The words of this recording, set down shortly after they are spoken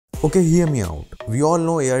Okay, hear me out. We all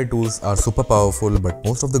know AI tools are super powerful, but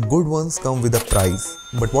most of the good ones come with a price.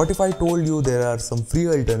 But what if I told you there are some free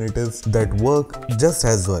alternatives that work just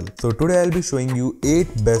as well? So today I'll be showing you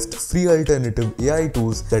 8 best free alternative AI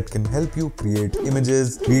tools that can help you create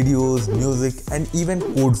images, videos, music and even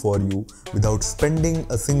code for you without spending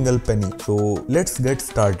a single penny. So let's get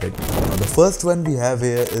started. Now the first one we have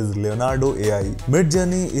here is Leonardo AI.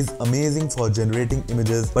 Midjourney is amazing for generating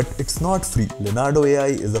images, but it's not free. Leonardo AI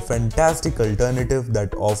is a fantastic alternative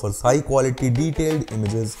that offers high quality detailed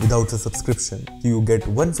images without a subscription. You get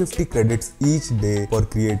 150 credits each day for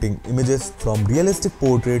creating images. From realistic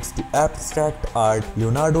portraits to abstract art,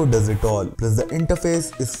 Leonardo does it all. Plus the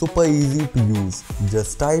interface is super easy to use.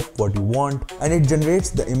 Just type what you want and it generates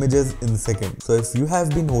the images in seconds. So if you have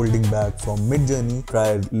been holding back from Midjourney,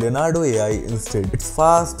 try Leonardo AI instead. It's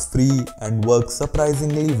fast, free and works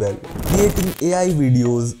surprisingly well. Creating AI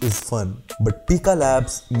videos is fun, but Pika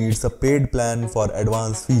Labs needs a paid plan for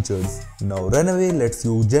advanced features. Now Runway lets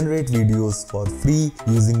you generate videos for free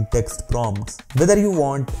using text prompts. Whether you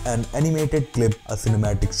want an animated clip, a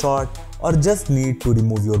cinematic shot, or just need to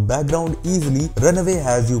remove your background easily, Runway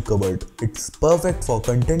has you covered. It's perfect for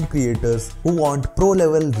content creators who want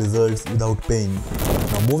pro-level results without paying.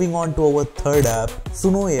 Now moving on to our third app,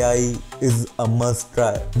 Suno AI is a must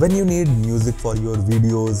try. When you need music for your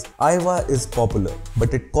videos, Aiva is popular,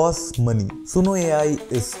 but it costs money. Suno AI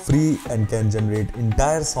is free and can generate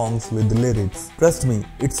entire songs with lyrics. Trust me,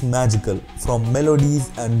 it's magical. From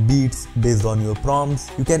melodies and beats based on your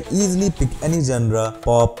prompts, you can easily pick any genre,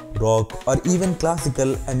 pop, rock, or even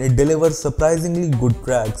classical, and it delivers surprisingly good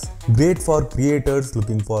tracks. Great for creators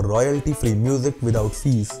looking for royalty-free music without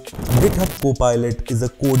fees. GitHub Copilot is a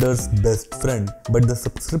coder's best friend, but the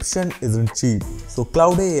subscription isn't cheap. So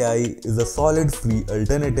Cloud AI is a solid free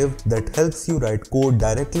alternative that helps you write code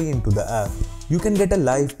directly into the app. You can get a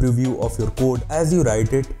live preview of your code as you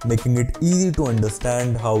write it, making it easy to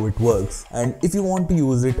understand how it works. And if you want to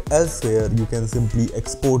use it elsewhere, you can simply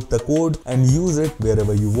export the code and use it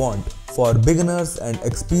wherever you want. For beginners and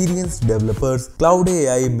experienced developers, Cloud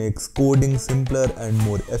AI makes coding simpler and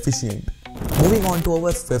more efficient. Moving on to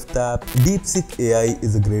our fifth app, DeepSeek AI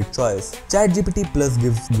is a great choice. ChatGPT Plus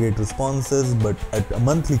gives great responses but at a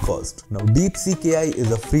monthly cost. Now DeepSeek AI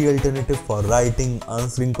is a free alternative for writing,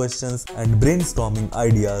 answering questions and brainstorming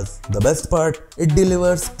ideas. The best part, it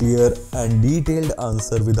delivers clear and detailed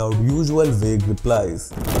answer without usual vague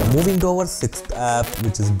replies. Now moving to our sixth app,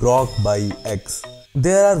 which is Grok by X.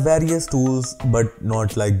 There are various tools but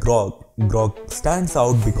not like Grok. Grok stands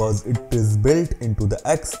out because it is built into the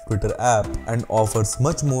X Twitter app and offers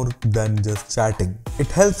much more than just chatting. It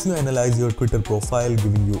helps you analyze your Twitter profile,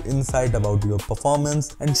 giving you insight about your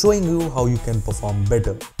performance and showing you how you can perform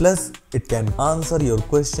better. Plus, it can answer your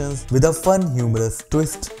questions with a fun, humorous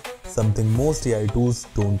twist, something most AI tools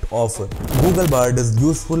don't offer. Google Bard is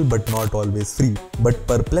useful but not always free, but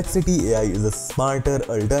Perplexity AI is a smarter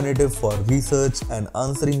alternative for research and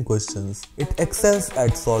answering questions. It excels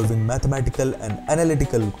at solving mathematical and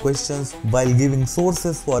analytical questions while giving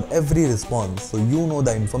sources for every response, so you know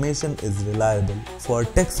the information is reliable. For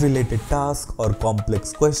text-related tasks or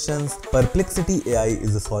complex questions, Perplexity AI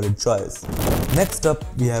is a solid choice. Next up,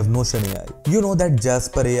 we have Notion AI. You know that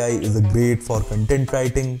Jasper AI is a great for content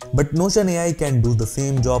writing, but Notion AI can do the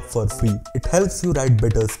same job for free. It helps you write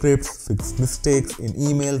better scripts, fix mistakes in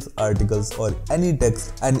emails, articles or any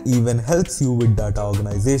text, and even helps you with data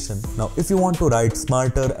organization. Now if you want to write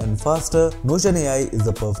smarter and faster, Notion AI is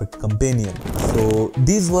a perfect companion. So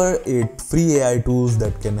these were 8 free AI tools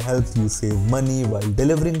that can help you save money while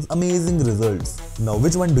delivering amazing results. Now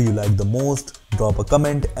which one do you like the most? Drop a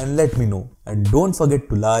comment and let me know. And don't forget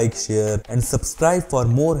to like, share and subscribe for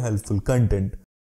more helpful content.